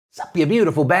Sup, you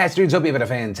beautiful bastards? Hope you've had a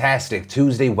fantastic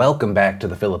Tuesday. Welcome back to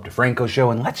the DeFranco Show,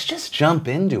 and let's just jump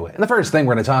into it. And the first thing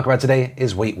we're going to talk about today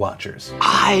is Weight Watchers.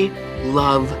 I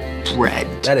love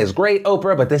bread. That is great,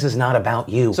 Oprah, but this is not about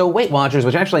you. So Weight Watchers,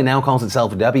 which actually now calls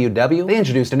itself WW, they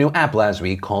introduced a new app last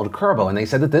week called Kurbo, and they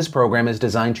said that this program is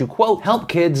designed to, quote, help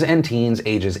kids and teens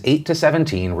ages 8 to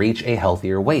 17 reach a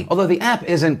healthier weight. Although the app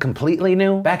isn't completely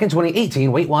new, back in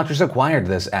 2018, Weight Watchers acquired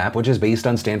this app, which is based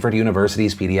on Stanford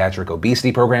University's pediatric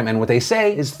obesity program, and what they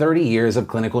say is 30 years of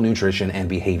clinical nutrition and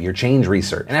behavior change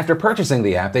research. And after purchasing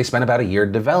the app, they spent about a year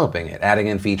developing it, adding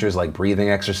in features like breathing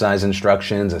exercise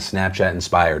instructions, a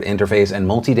Snapchat-inspired interface, and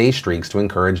multi-day streaks to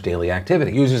encourage daily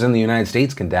activity. Users in the United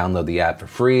States can download the app for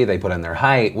free. They put in their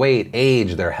height, weight,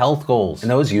 age, their health goals, and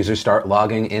those users start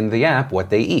logging in the app what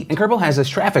they eat. And Kurbo has this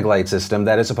traffic light system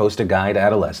that is supposed to guide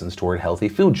adolescents toward healthy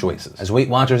food choices. As Weight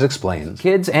Watchers explains,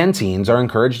 kids and teens are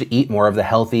encouraged to eat more of the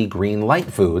healthy green light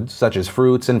foods, such as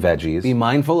fruits and veggies, be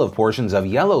mindful of portions of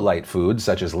yellow light foods,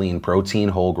 such as lean protein,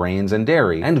 whole grains, and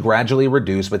dairy, and gradually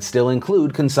reduce but still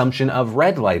include consumption of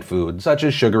red light foods, such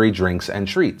as sugary drinks and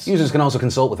treats. Users can also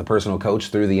consult with a personal coach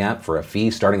through the app for a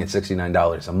fee starting at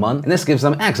 $69 a month, and this gives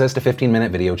them access to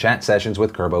 15-minute video chat sessions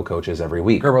with Kurbo coaches every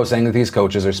week. Kurbo saying that these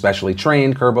coaches are specially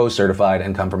trained, Kurbo certified,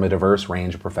 and come from a diverse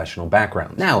range of professional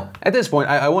backgrounds. Now, at this point,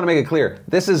 I want to make it clear,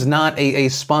 this is not a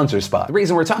sponsor spot. The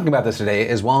reason we're talking about this today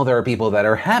is while there are people that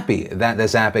are happy that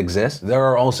this app exists, there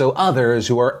are also others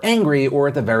who are angry or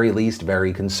at the very least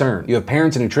very concerned. You have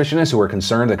parents and nutritionists who are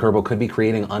concerned that Kurbo could be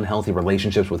creating unhealthy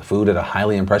relationships with food at a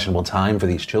highly impressionable time for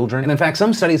these children. And in fact,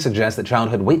 some studies suggest that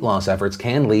childhood weight loss efforts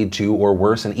can lead to or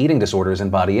worsen eating disorders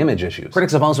and body image issues.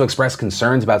 Critics have also expressed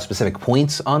concerns about specific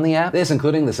points on the app, this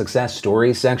including the success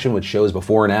stories section, which shows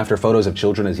before and after photos of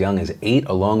children as young as 8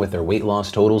 along with their weight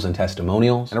loss totals and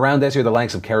testimonials. And around this are the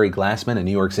likes of Carrie Glassman, a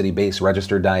New York City-based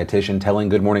registered dietitian, telling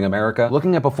Good Morning America,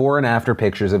 looking at before and after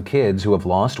pictures of kids who have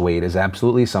lost weight is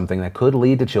absolutely something that could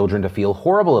lead to children to feel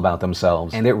horrible about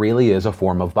themselves, and it really is a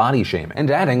form of body shaming. And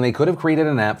adding, they could have created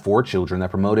an app for children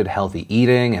that promoted healthy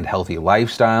eating and healthy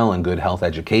lifestyle and good health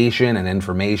education and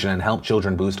information and helped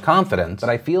children boost confidence, but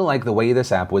I feel like the way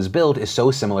this app was built is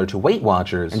so similar to Weight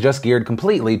Watchers and just geared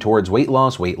completely towards weight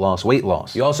loss, weight loss, weight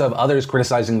loss. You also have others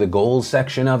criticizing the goals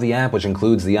section of the app, which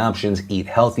includes the options eat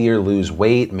healthier, lose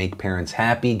weight, make parents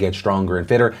happy, get stronger and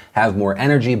fitter, have more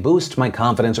energy, boost my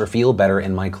confidence, or feel better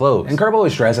in my clothes. And Kurbo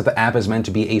has stressed that the app is meant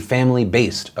to be a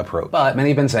family-based approach. But many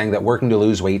have been saying that working to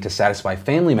lose weight to satisfy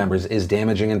family members is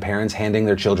damaging, and parents handing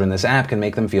their children this app can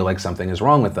make them feel like something is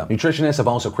wrong with them. Nutritionists have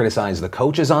also criticized the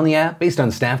coaches on the app. Based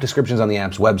on staff descriptions on the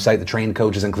app's website, the trained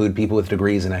coaches include people with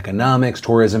degrees in economics,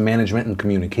 tourism management, and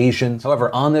communications.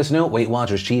 However, on this note, Weight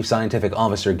Watchers Chief Scientific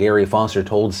Officer Gary Foster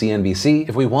told CNBC,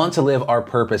 if we want to live our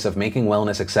purpose of making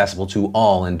wellness accessible to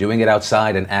all and doing it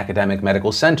outside an academic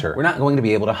medical center, we're not going to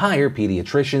be able to hire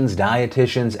pediatricians,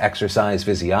 dietitians, exercise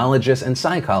physiologists, and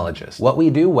psychologists. What we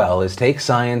do well is take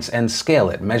science and scale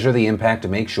it, measure the impact to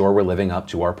make sure we're living up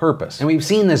to our purpose. And we've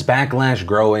seen this backlash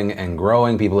growing and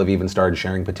growing. People have even started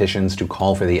sharing petitions to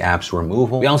call for the app's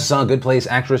removal. We also saw Good Place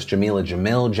actress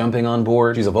Jameela jumping on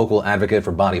board. She's a vocal advocate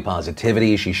for body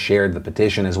positivity. She shared the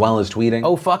petition as well as tweeting,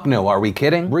 "Oh fuck no, are we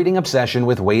kidding? Breeding obsession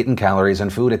with weight and calories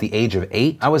and food at the age of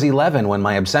 8? I was 11 when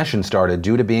my obsession started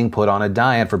due to being put on a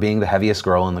diet for being the heaviest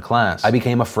girl in the class. I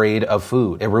became afraid of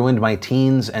food. It ruined my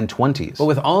teens and 20s. But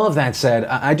with all of that said,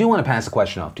 I do want to pass the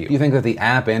question off to you. Do you think that the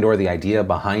app and or the idea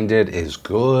behind it is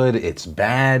good? It's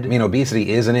bad? I mean,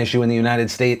 obesity is an issue in the United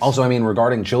States. Also, I mean,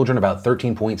 regarding children, about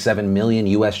 13.7 million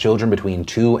US children between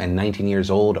 2 and 19 years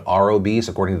old are obese,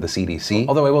 according to the CDC.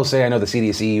 Although I will say, I know the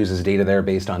CDC uses data there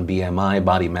based on BMI,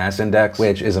 body mass index,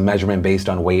 which is a measurement based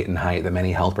on weight and height that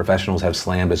many health professionals have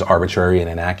slammed as arbitrary and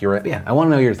inaccurate. But yeah, I want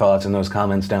to know your thoughts in those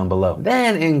comments down below.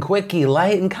 Then, in quickie,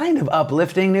 light, and kind of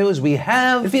uplifting news, we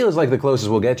have, it feels like the closest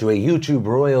we'll get to a YouTube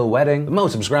royal wedding. The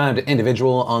most subscribed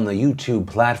individual on the YouTube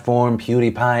platform,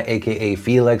 PewDiePie, aka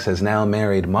Felix, has now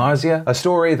married Marzia, a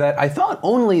story that I thought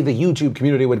only the YouTube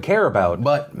community would care about,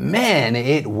 but man,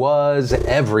 it was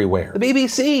everywhere. The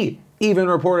BBC even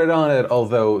reported on it,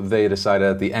 although they decided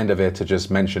at the end of it to just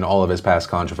mention all of his past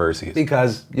controversies.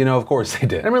 Because, you know, of course they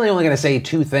did. I'm really only gonna say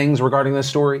 2 things regarding this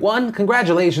story. 1,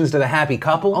 congratulations to the happy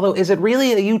couple. Although, is it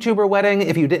really a YouTuber wedding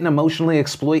if you didn't emotionally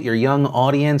exploit your young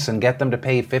audience and get them to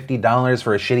pay $50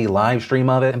 for a shitty live stream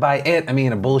of it? And by it, I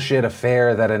mean a bullshit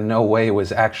affair that in no way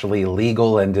was actually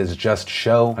legal and is just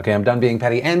show. Okay, I'm done being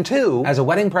petty. And 2, as a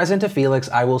wedding present to Felix,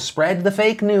 I will spread the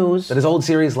fake news that his old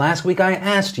series Last Week I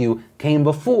Asked You came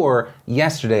before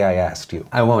yesterday I asked you.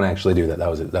 I won't actually do that. That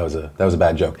was a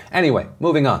bad joke. Anyway,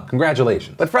 moving on.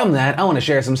 Congratulations. But from that, I want to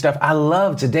share some stuff I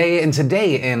love today in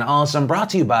Awesome, brought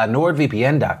to you by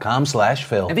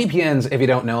nordvpn.com/Phil. And VPNs, if you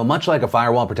don't know, much like a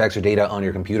firewall protects your data on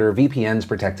your computer, VPNs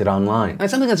protect it online. And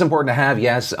it's something that's important to have,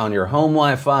 yes, on your home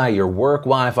Wi-Fi, your work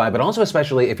Wi-Fi, but also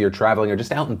especially if you're traveling or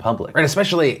just out in public, right?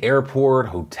 Especially airport,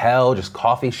 hotel, just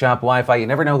coffee shop Wi-Fi. You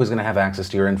never know who's going to have access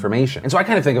to your information. And so I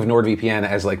kind of think of NordVPN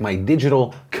as like my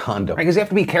digital condom, right? Because you have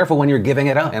to be careful when you're giving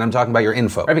it up. And I'm talking about your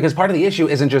info, right? Because part of the issue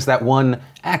isn't just that one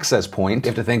access point. You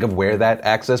have to think of where that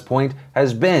access point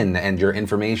has been, and your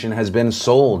information has been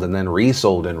sold and then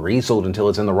resold and resold until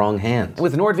it's in the wrong hands.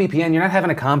 With NordVPN, you're not having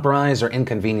to compromise or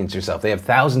inconvenience yourself. They have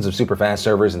thousands of super fast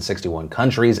servers in 61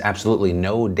 countries, absolutely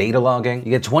no data logging.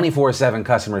 You get 24/7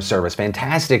 customer service,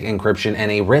 fantastic encryption,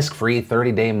 and a risk-free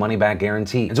 30-day money-back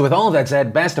guarantee. And so with all of that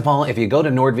said, best of all, if you go to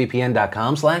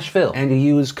nordvpn.com/Phil and you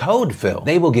use code Phil,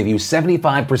 they will give you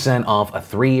 75% off a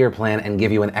 3-year plan and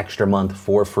give you an extra month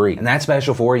for free. And that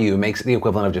special for you makes it the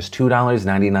equivalent of just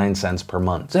 $2.99 per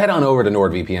month. So head on over to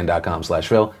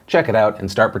nordvpn.com/Phil, check it out,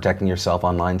 and start protecting yourself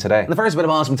online today. And the first bit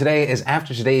of awesome today is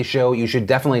after today's show, you should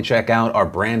definitely check out our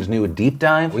brand new deep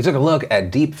dive. We took a look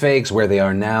at deepfakes, where they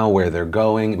are now, where they're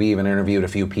going. We even interviewed a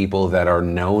few people that are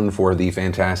known for the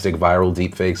fantastic viral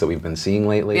deepfakes that we've been seeing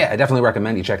lately. Yeah, I definitely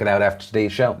recommend you check it out after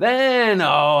today's show. Then,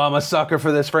 oh, I'm a sucker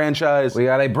for this franchise. We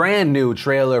got a brand new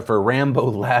trailer for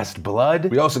Rambo Last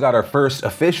Blood. We also got our first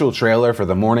official trailer for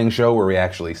the morning show where we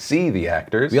actually see the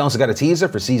actors. We also got a teaser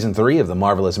for season 3 of The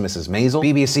Marvelous Mrs. Maisel.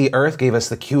 BBC Earth gave us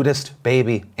the cutest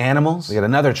baby animals. We got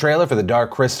another trailer for The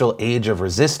Dark Crystal Age of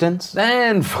Resistance.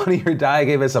 Then Funny or Die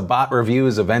gave us a bot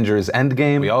reviews Avengers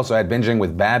Endgame. We also had Binging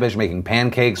with Babish making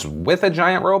pancakes with a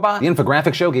giant robot. The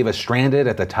infographic show gave us Stranded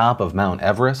at the Top of Mount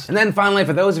Everest. And then finally,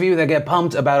 for those of you that get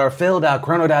pumped about our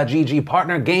Phil.Chrono.gg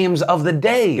partner games of the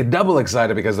day, get double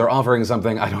excited because they're offering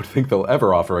something I don't think they'll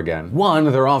ever offer again.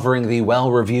 One, they're offering the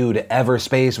well-reviewed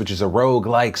Everspace, which is a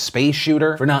roguelike space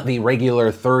shooter, for not the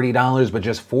regular $30, but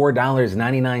just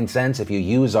 $4.99 if you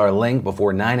use our link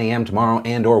before 9 a.m. tomorrow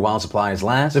and or while supplies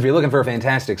last. So if you're looking for a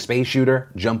fantastic space shooter,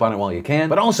 jump on it while you can.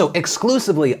 But also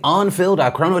exclusively on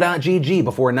Phil.Chrono.gg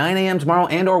before 9 a.m. tomorrow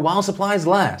and or while supplies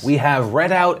last, we have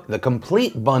read out the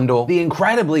complete bundle, the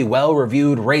incredibly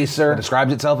well-reviewed Racer, that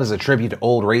describes itself as a tribute to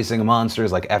old racing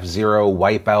monsters like F-Zero,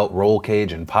 Wipeout, Roll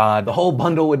Cage, and Pod. The whole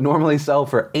bundle would normally sell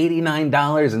for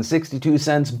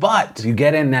 $89.62, but if you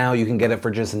get in now, you can get it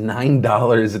for just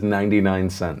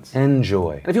 $9.99.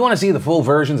 Enjoy. And if you want to see the full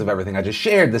versions of everything I just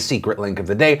shared, the secret link of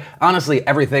the day, honestly,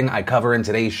 everything I cover in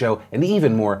today's show, and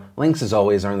even more, links as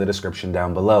always are in the description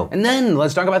down below. And then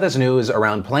let's talk about this news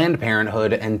around Planned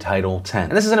Parenthood and Title 10.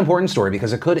 And this is an important story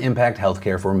because it could impact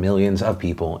healthcare for millions of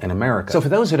people in America. So for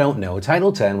those who don't know,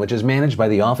 Title 10, which is managed by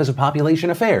the Office of Population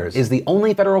Affairs, is the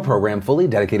only federal program fully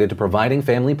dedicated to providing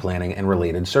family planning and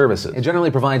related services. It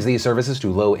generally provides these services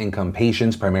to low-income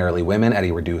patients, primarily women, at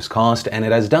a reduced cost, and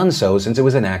it has done so since it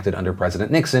was enacted under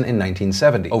President Nixon in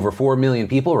 1970. Over 4 million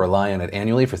people rely on it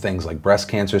annually for things like breast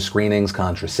cancer screenings,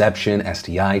 contraception,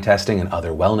 STI testing, and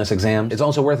other wellness exams. It's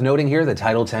also worth noting here that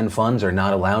Title 10 funds are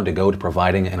not allowed to go to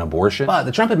providing an abortion, but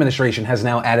the Trump administration has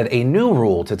now added a new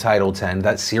rule to Title 10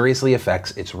 that seriously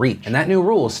affects its reach. And that new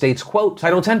rule states, quote,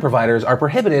 Title 10 providers are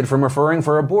prohibited from referring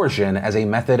for abortion as a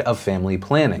method of family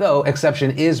planning, though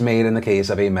exception is made in the case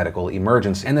of a medical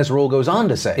emergency. And this rule goes on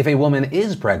to say, if a woman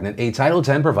is pregnant, a Title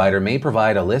 10 provider may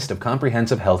provide a list of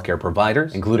comprehensive healthcare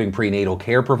providers, including prenatal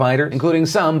care providers, including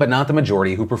some but not the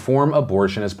majority who perform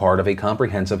abortion as part of a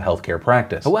comprehensive healthcare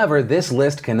practice. However, this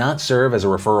list cannot serve as a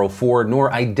referral for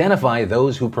nor identify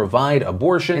those who provide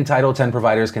abortion, and Title 10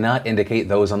 providers cannot indicate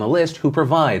those on the list who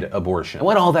provide abortion. And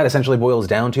what all that essentially boils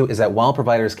down to is that while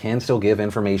providers can still give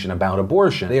information about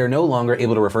abortion, they are no longer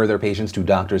able to refer their patients to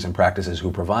doctors and practices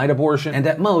who provide abortion, and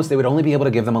at most they would only be able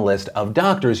to give them a list of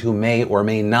doctors who may or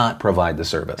may not provide the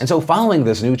service. And so following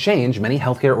this new change, many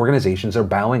healthcare organizations are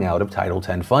bowing out of Title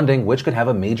 10 funding, which could have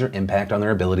a major impact on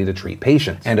their ability to treat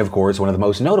patients. And of course, one of the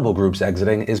most notable groups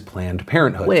exiting is Planned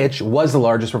Parenthood, which was the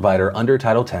largest provider under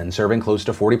Title 10, serving close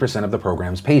to 40% of the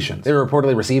program's patients. They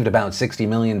reportedly received about $60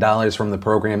 million from the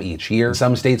program each year. In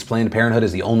some states, Planned Parenthood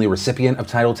is the only recipient of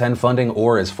Title 10 funding,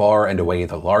 or is far and away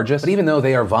the largest. But even though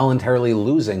they are voluntarily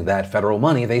losing that federal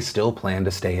money, they still plan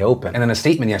to stay open. And in a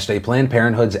statement yesterday, Planned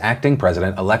Parenthood's acting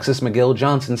president, Alexis McGill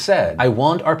Johnson, said, I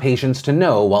want our patients to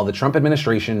know while the Trump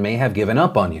administration may have given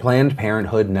up on you, Planned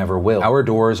Parenthood never will. Our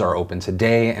doors are open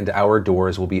today, and our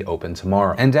doors will be open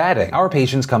tomorrow. And adding, our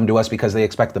patients come to us because they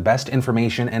expect the best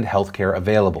information and healthcare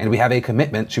available, and we have a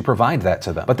commitment to provide that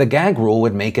to them. But the gag rule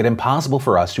would make it impossible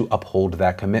for us to uphold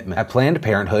that commitment. At Planned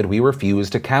Parenthood, we refuse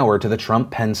to cower to the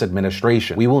Trump-Pence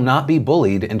administration. We will not be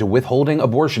bullied into withholding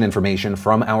abortion information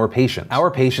from our patients.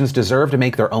 Our patients deserve to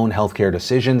make their own healthcare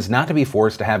decisions, not to be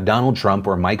forced to have Donald Trump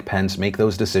or Mike Pence make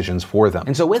those decisions for them.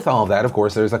 And so with all of that, of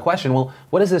course, there's the question, well,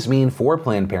 what does this mean for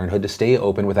Planned Parenthood to stay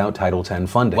open without Title X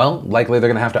funding? Well, likely they're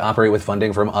going to have to operate with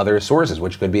funding from other sources,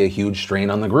 which could be a huge strain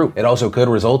on the group. It also could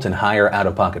result in higher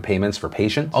out-of-pocket payments for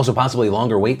patients, also possibly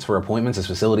longer waits for appointments as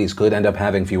facilities could end up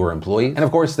having fewer employees. And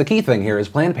of course, the key thing here is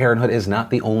Planned Parenthood is not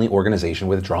the only organization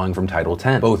withdrawing from Title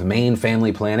X. Both Maine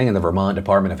Family Planning and the Vermont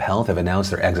Department of Health have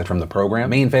announced their exit from the program.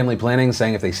 Maine Family Planning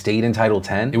saying if they stayed in Title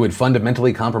X, it would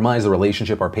fundamentally compromise the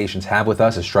relationship our patients have with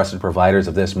us as trusted providers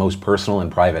of this most personal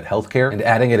and private healthcare, and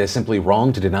adding it is simply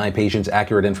wrong to deny patients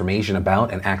accurate information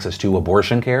about and access to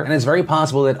abortion care. And it's very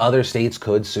possible that other states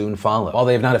could soon follow. While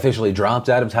they have not officially dropped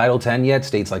out of Title X yet,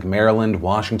 states like Maryland,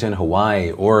 Washington,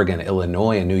 Hawaii, Oregon,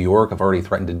 Illinois, and New York have already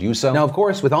threatened to do so. Now, of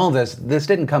course, with all this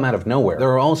didn't come out of nowhere. There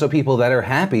are also people that are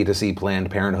happy to see Planned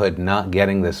Parenthood not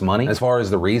getting this money. As far as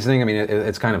the reasoning, I mean,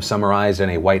 it's kind of summarized in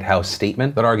a White House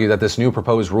statement that argue that this new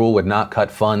proposed rule would not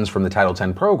cut funds from the Title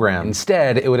X program.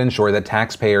 Instead, it would ensure that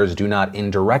taxpayers do not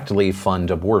indirectly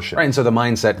fund abortion. Right, and so the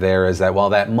mindset there is that while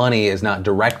that money is not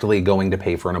directly going to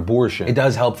pay for an abortion, it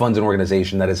does help fund an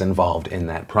organization that is involved in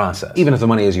that process, even if the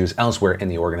money is used elsewhere in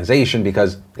the organization,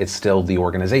 because it's still the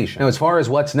organization. Now, as far as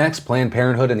what's next, Planned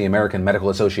Parenthood and the American Medical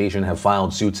Association have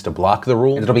filed suits to block the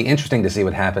rule, and it'll be interesting to see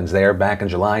what happens there. Back in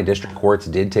July, district courts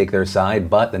did take their side,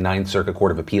 but the Ninth Circuit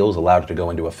Court of Appeals allowed it to go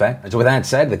into effect. And so with that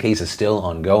said, the case is still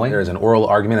ongoing. There is an oral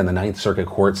argument in the Ninth Circuit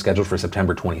Court scheduled for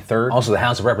September 23rd. Also, the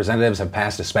House of Representatives have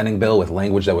passed a spending bill with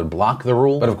language that would block the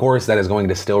rule, but of course, that is going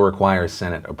to still require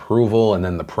Senate approval, and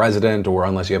then the president, or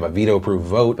unless you have a veto-proof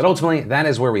vote. But ultimately, that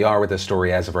is where we are with this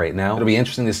story as of right now. It'll be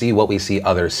interesting to see what we see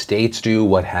other states do,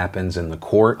 what happens in the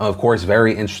court. Of course,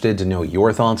 very interested to know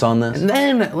your thoughts on this. And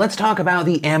then let's talk about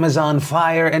the Amazon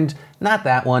fire, and not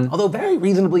that one, although very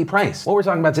reasonably priced. What we're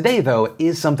talking about today, though,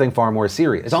 is something far more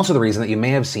serious. It's also the reason that you may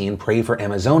have seen Pray for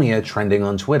Amazonia trending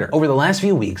on Twitter. Over the last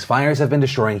few weeks, fires have been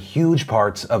destroying huge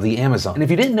parts of the Amazon. And if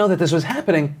you didn't know that this was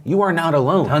happening, you are not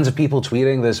alone. Tons of people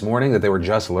tweeting this morning that they were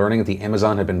just learning that the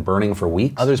Amazon had been burning for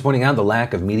weeks. Others pointing out the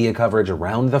lack of media coverage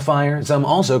around the fire. Some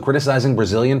also criticizing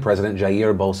Brazilian President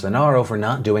Jair Bolsonaro for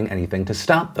not doing anything to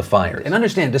stop the fires. And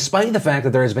understand, despite the fact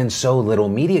that there has been so little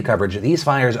media coverage, these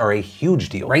fires are a huge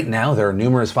deal. Right now, there are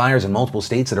numerous fires in multiple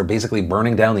states that are basically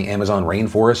burning down the Amazon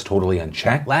rainforest totally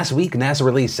unchecked. Last week, NASA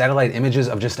released satellite images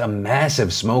of just a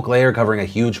massive smoke layer covering a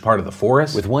huge part of the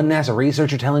forest, with one NASA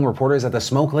researcher telling reporters that the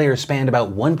smoke layer spanned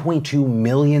about 1.2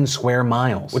 million square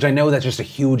miles, which I know that's just a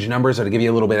huge number, so to give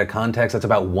you a little bit of context, that's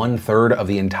about 1/3 of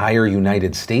the entire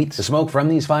United States. The smoke from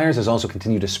these fires has also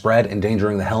continued to spread,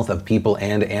 endangering the health of people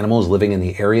and animals living in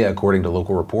the area, according to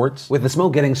local reports, with the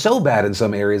smoke getting so bad in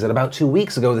some areas that about 2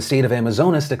 weeks ago, the state of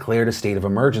Amazonas declared a state of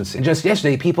emergency. And just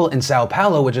yesterday, people in Sao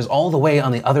Paulo, which is all the way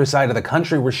on the other side of the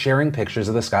country, were sharing pictures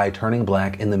of the sky turning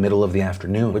black in the middle of the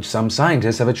afternoon, which some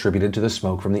scientists have attributed to the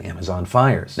smoke from the Amazon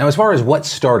fires. Now, as far as what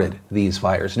started these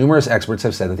fires, numerous experts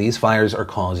have said that these fires are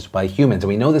caused by humans, and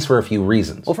we know this for a few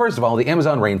reasons. Well, first of all, the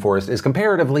Amazon rainforest is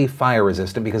comparatively fire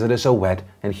resistant because it is so wet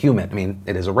and humid. I mean,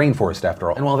 it is a rainforest after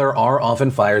all. And while there are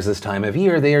often fires this time of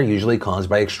year, they are usually caused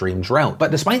by extreme drought. But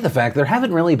despite the fact there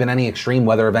haven't really been any extreme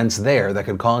weather events there that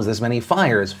could cause this many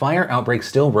fires, fire outbreaks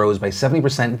still rose by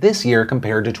 70% this year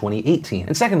compared to 2018.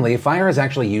 And secondly, fire is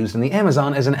actually used in the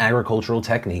Amazon as an agricultural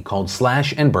technique called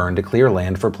slash and burn to clear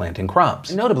land for planting crops.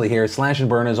 And notably here, slash and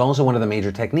burn is also one of the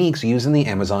major techniques used in the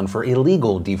Amazon for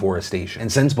illegal deforestation.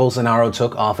 And since Bolsonaro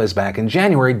took office back in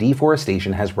January,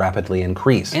 deforestation has rapidly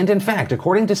increased. And in fact,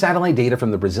 according to satellite data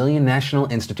from the Brazilian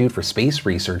National Institute for Space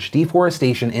Research,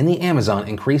 deforestation in the Amazon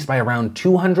increased by around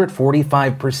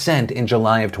 245% in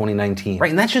July of 2019. Right,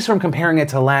 and that's just from comparing it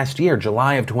to last year,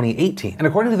 July of 2018. And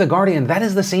according to The Guardian, that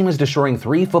is the same as destroying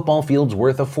 3 football fields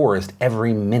worth of forest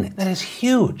every minute. That is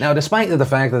huge. Now, despite the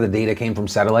fact that the data came from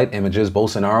satellite images,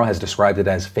 Bolsonaro has described it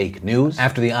as fake news.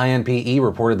 After the INPE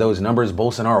reported those numbers,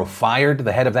 Bolsonaro fired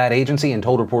the head of that agency and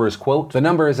told reporters, quote, "The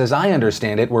numbers, as I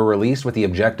understand it, were released with the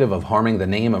objective of harming the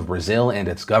name of Brazil and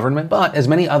its government." But as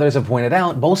many others have pointed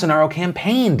out, Bolsonaro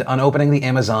campaigned on opening the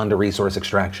Amazon to resource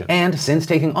extraction. And since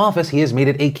taking office, he has made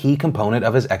it a key component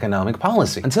of his his economic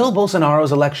policy. Until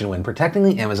Bolsonaro's election win, protecting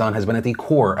the Amazon has been at the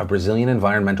core of Brazilian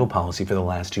environmental policy for the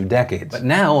last 2 decades. But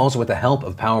now, also with the help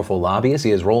of powerful lobbyists,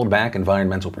 he has rolled back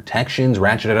environmental protections,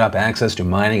 ratcheted up access to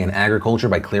mining and agriculture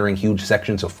by clearing huge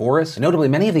sections of forests. Notably,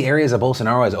 many of the areas that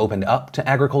Bolsonaro has opened up to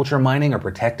agriculture, mining, are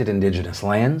protected indigenous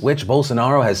lands, which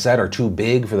Bolsonaro has said are too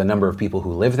big for the number of people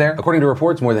who live there. According to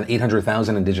reports, more than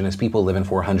 800,000 indigenous people live in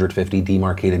 450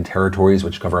 demarcated territories,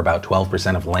 which cover about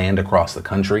 12% of land across the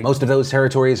country. Most of those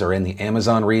territories are in the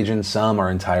Amazon region, some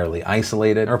are entirely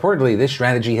isolated. And reportedly, this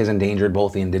strategy has endangered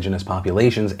both the indigenous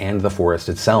populations and the forest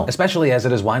itself, especially as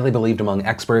it is widely believed among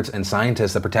experts and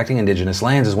scientists that protecting indigenous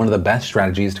lands is one of the best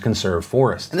strategies to conserve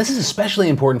forests. And this is especially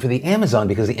important for the Amazon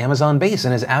because the Amazon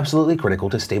basin is absolutely critical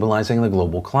to stabilizing the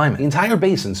global climate. The entire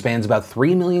basin spans about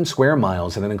 3 million square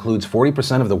miles, and it includes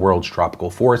 40% of the world's tropical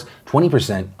forest,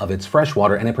 20% of its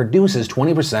freshwater, and it produces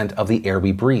 20% of the air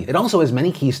we breathe. It also has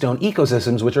many keystone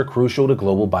ecosystems which are crucial to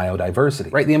global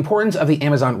biodiversity. Right, the importance of the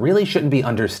Amazon really shouldn't be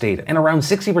understated. And around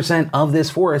 60% of this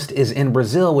forest is in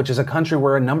Brazil, which is a country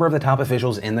where a number of the top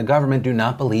officials in the government do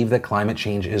not believe that climate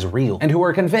change is real, and who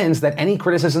are convinced that any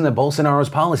criticism that Bolsonaro's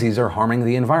policies are harming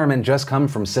the environment just come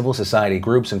from civil society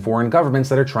groups and foreign governments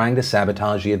that are trying to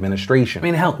sabotage the administration. I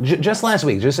mean, hell, just last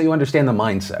week, just so you understand the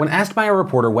mindset, when asked by a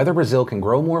reporter whether Brazil can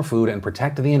grow more food and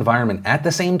protect the environment at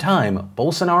the same time,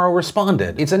 Bolsonaro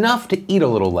responded, "It's enough to eat a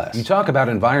little less. You talk about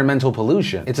environmental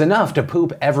pollution. It's enough to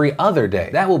poop every other day.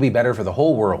 That will be better for the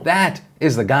whole world." That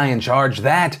is the guy in charge.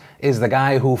 That is the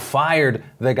guy who fired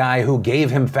the guy who gave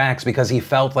him facts because he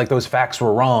felt like those facts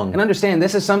were wrong. And understand,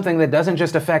 this is something that doesn't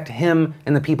just affect him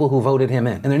and the people who voted him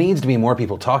in. And there needs to be more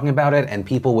people talking about it and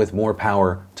people with more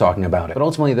power talking about it. But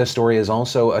ultimately, this story is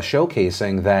also a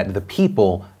showcasing that the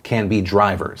people can be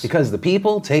drivers. Because the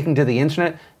people taking to the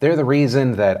internet, they're the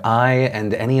reason that I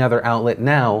and any other outlet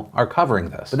now are covering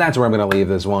this. But that's where I'm gonna leave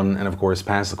this one, and of course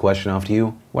pass the question off to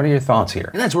you. What are your thoughts here?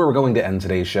 And that's where we're going to end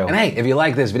today's show. And hey, if you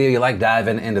like this video, you like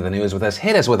diving into the news with us,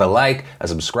 hit us with a like, a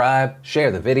subscribe,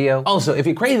 share the video. Also, if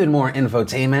you're craving more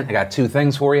infotainment, I got 2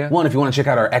 things for you. One, if you wanna check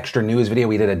out our extra news video,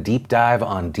 we did a deep dive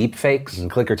on deepfakes. You can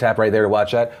click or tap right there to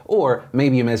watch that. Or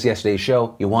maybe you missed yesterday's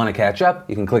show, you wanna catch up,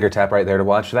 you can click or tap right there to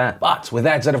watch that. But with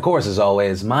that said, of course, as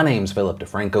always, my name's Philip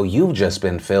DeFranco. You've just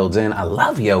been filled in. I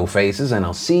love yo faces, and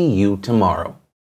I'll see you tomorrow.